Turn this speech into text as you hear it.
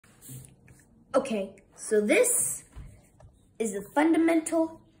Okay, so this is the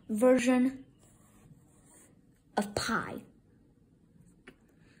fundamental version of pi.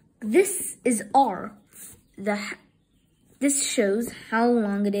 This is r. This shows how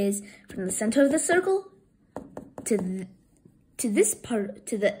long it is from the center of the circle to this part,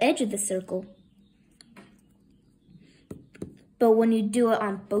 to the edge of the circle. But when you do it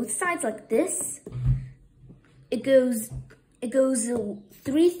on both sides like this, it goes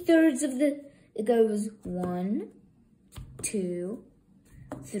 3/3 of the, it goes 1, 2,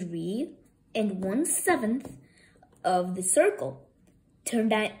 3, and 1/7 of the circle. Turn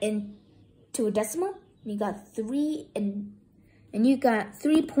that into a decimal, and you got 3 and you got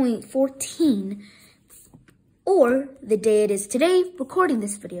 3.14, or the day it is today, recording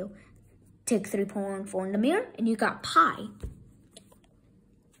this video. Take 3.14 in the mirror, and you got pi.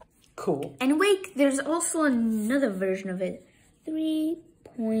 Cool. And wait, there's also another version of it.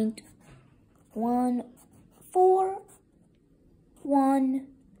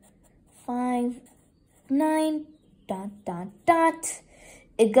 3.14159 ...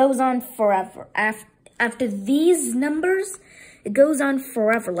 It goes on forever. After these numbers, it goes on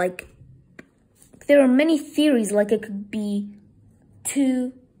forever. Like, there are many theories, like it could be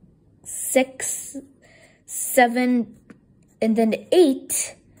 2, 6, 7, and then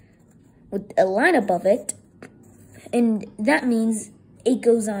 8 with a line above it. And that means it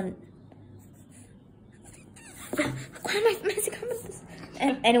goes on. Why am I messing up with this?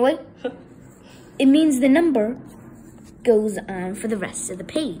 Anyway, it means the number goes on for the rest of the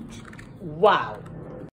page. Wow.